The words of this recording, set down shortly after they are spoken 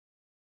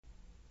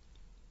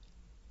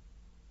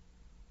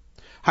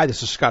Hi,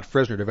 this is Scott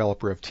Fresner,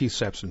 developer of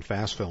T-Seps and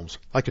Fast Films.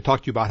 I'd like to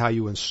talk to you about how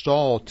you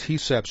install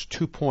T-Seps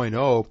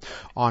 2.0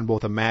 on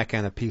both a Mac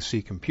and a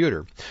PC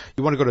computer.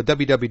 You want to go to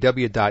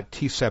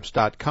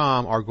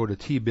www.tseps.com or go to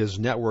T-Biz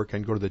Network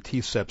and go to the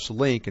T-Seps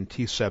link in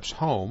T-Seps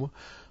Home.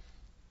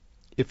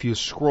 If you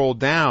scroll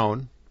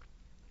down,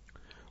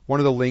 one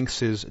of the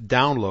links is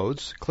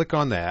Downloads. Click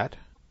on that.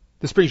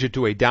 This brings you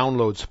to a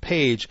downloads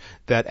page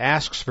that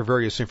asks for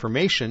various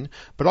information,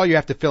 but all you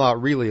have to fill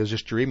out really is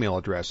just your email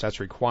address. That's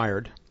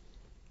required.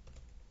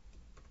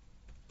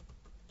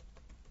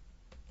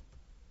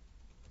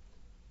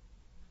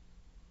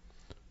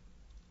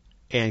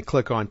 And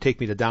click on Take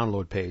Me to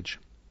Download page.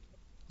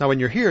 Now when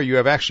you're here, you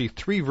have actually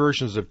three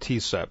versions of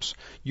T-Seps.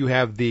 You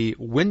have the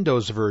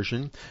Windows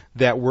version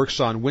that works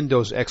on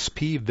Windows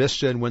XP,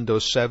 Vista, and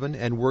Windows 7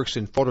 and works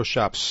in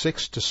Photoshop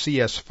 6 to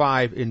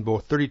CS5 in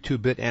both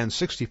 32-bit and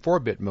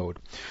 64-bit mode.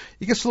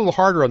 It gets a little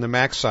harder on the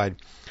Mac side.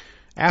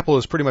 Apple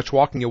is pretty much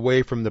walking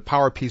away from the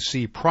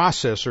PowerPC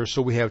processor,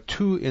 so we have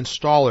two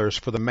installers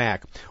for the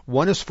Mac.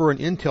 One is for an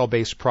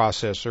Intel-based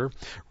processor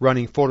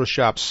running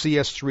Photoshop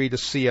CS3 to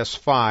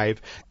CS5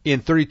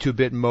 in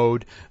 32-bit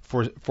mode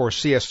for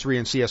CS3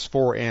 and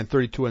CS4 and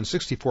 32 and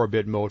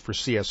 64-bit mode for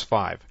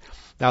CS5.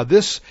 Now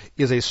this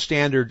is a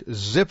standard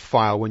zip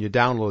file when you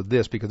download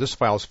this because this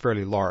file is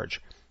fairly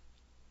large.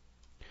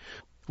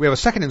 We have a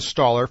second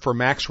installer for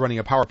Macs running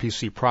a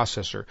PowerPC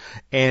processor.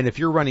 And if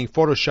you're running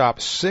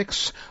Photoshop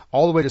 6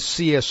 all the way to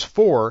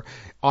CS4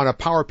 on a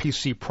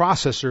PowerPC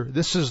processor,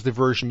 this is the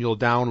version you'll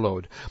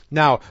download.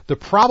 Now, the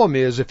problem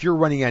is if you're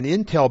running an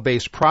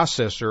Intel-based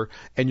processor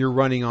and you're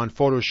running on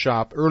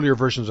Photoshop, earlier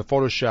versions of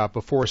Photoshop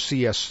before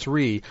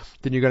CS3,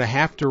 then you're going to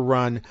have to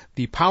run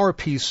the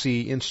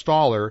PowerPC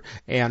installer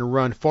and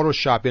run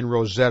Photoshop in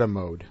Rosetta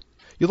mode.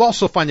 You'll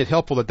also find it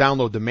helpful to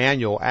download the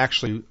manual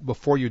actually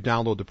before you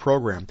download the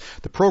program.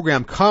 The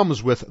program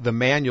comes with the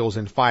manuals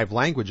in 5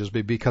 languages,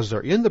 but because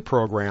they're in the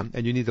program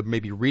and you need to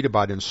maybe read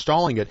about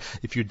installing it,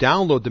 if you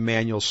download the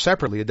manual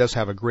separately, it does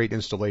have a great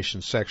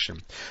installation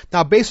section.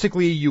 Now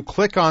basically you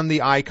click on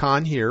the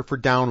icon here for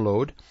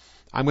download.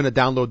 I'm going to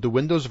download the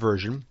Windows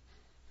version.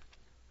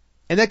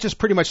 And that just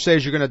pretty much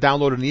says you're going to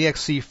download an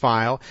exe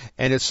file,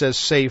 and it says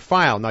Save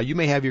File. Now, you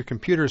may have your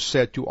computer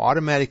set to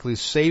automatically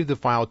save the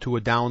file to a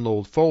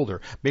download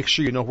folder. Make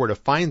sure you know where to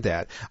find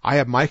that. I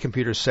have my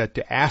computer set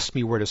to ask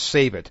me where to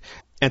save it.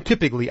 And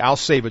typically, I'll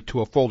save it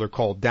to a folder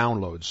called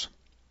Downloads.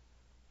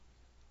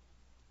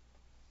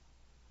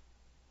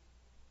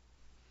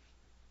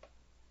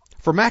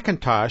 For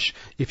Macintosh,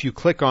 if you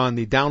click on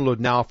the Download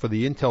Now for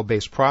the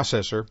Intel-based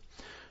processor,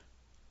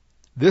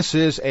 this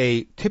is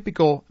a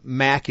typical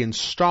Mac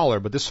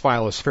installer, but this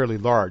file is fairly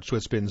large, so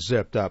it's been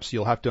zipped up, so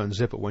you'll have to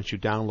unzip it once you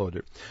download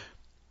it.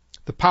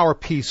 The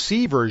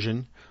PowerPC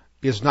version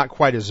is not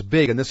quite as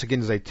big, and this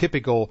again is a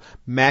typical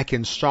Mac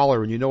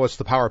installer, and you know it's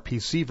the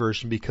PowerPC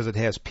version because it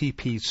has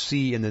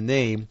PPC in the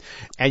name,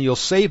 and you'll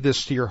save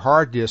this to your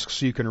hard disk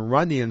so you can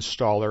run the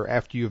installer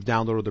after you've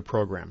downloaded the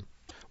program.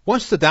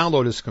 Once the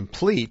download is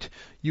complete,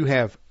 you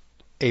have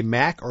a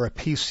Mac or a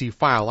PC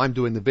file. I'm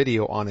doing the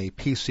video on a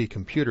PC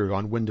computer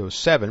on Windows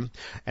 7,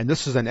 and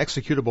this is an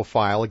executable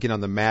file. Again,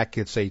 on the Mac,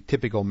 it's a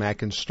typical Mac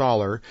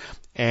installer,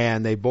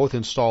 and they both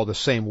install the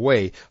same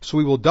way. So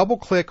we will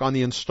double-click on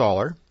the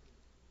installer.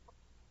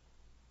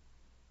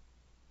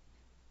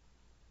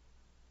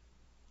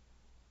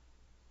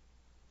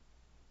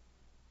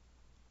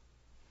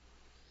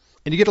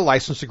 And you get a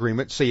license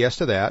agreement. Say yes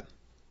to that.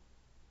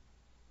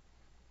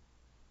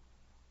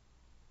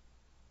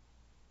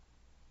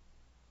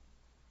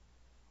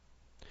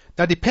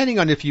 Now, depending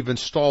on if you've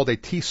installed a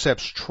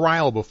T-Seps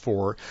trial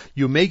before,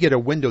 you may get a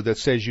window that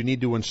says you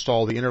need to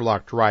install the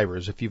interlock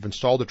drivers. If you've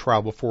installed a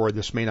trial before,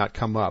 this may not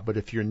come up. But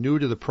if you're new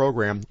to the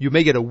program, you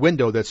may get a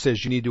window that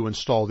says you need to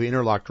install the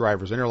interlock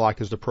drivers.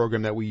 Interlock is the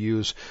program that we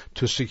use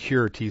to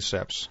secure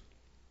T-Seps.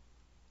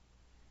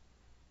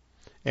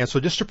 And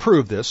so just to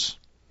prove this,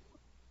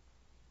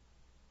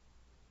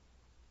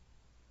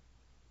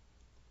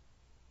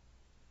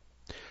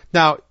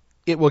 now,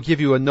 it will give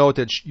you a note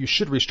that you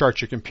should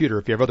restart your computer.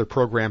 If you have other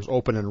programs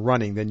open and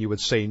running, then you would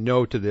say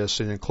no to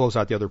this and then close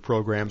out the other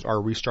programs or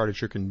restart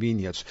at your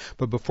convenience.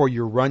 But before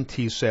you run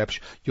T-Seps,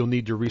 you'll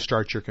need to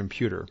restart your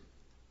computer.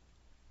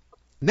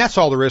 And that's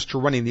all there is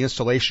to running the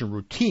installation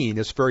routine.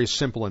 It's very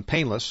simple and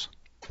painless.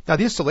 Now,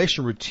 the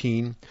installation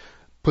routine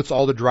puts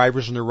all the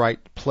drivers in the right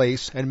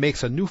place and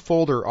makes a new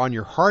folder on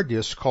your hard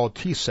disk called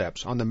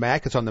T-Seps. On the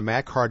Mac, it's on the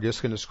Mac hard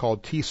disk and it's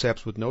called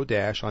T-Seps with no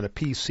dash. On a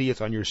PC,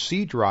 it's on your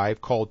C drive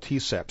called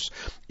T-Seps.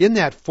 In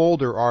that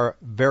folder are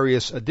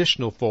various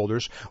additional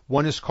folders.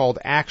 One is called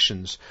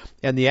Actions,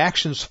 and the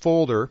Actions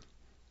folder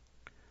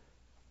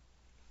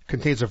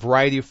contains a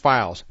variety of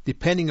files.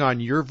 Depending on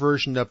your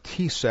version of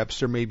T-Seps,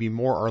 there may be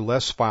more or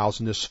less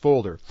files in this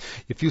folder.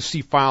 If you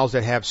see files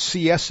that have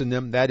CS in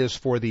them, that is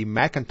for the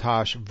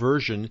Macintosh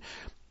version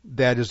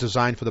that is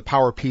designed for the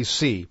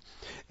PowerPC,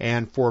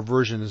 and for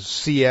versions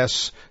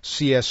CS,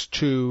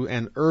 CS2,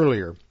 and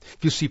earlier.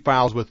 If you see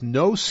files with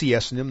no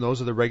CS in them,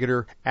 those are the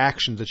regular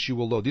actions that you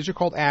will load. These are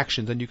called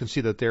actions, and you can see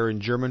that they're in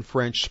German,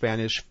 French,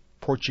 Spanish,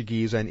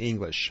 Portuguese, and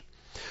English.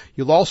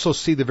 You'll also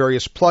see the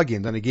various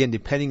plugins, and again,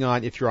 depending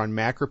on if you're on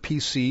Mac or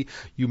PC,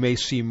 you may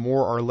see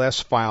more or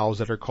less files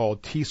that are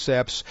called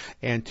T-Seps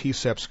and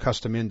T-Seps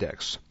Custom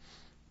Index.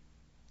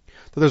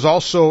 There's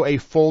also a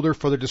folder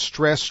for the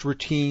distress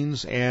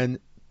routines, and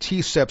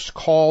T-Seps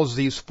calls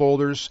these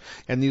folders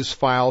and these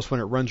files when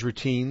it runs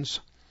routines.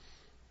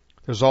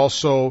 There's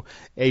also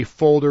a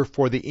folder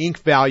for the ink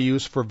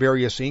values for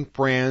various ink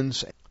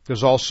brands.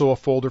 There's also a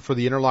folder for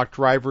the interlock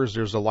drivers.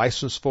 There's a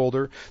license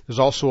folder. There's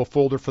also a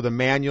folder for the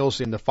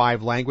manuals in the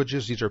 5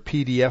 languages. These are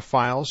PDF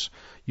files.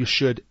 You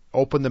should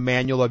open the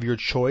manual of your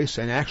choice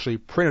and actually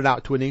print it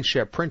out to an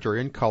inkjet printer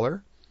in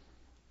color.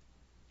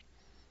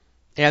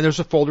 And there's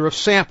a folder of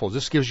samples.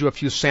 This gives you a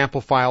few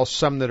sample files,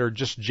 some that are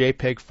just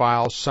JPEG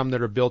files, some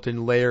that are built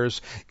in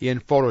layers in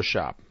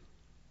Photoshop.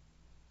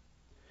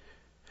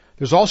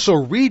 There's also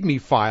README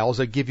files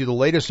that give you the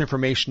latest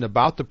information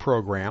about the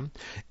program,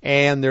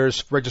 and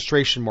there's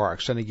registration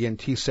marks. And again,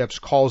 T-Seps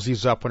calls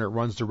these up when it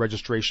runs the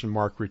registration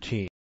mark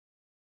routine.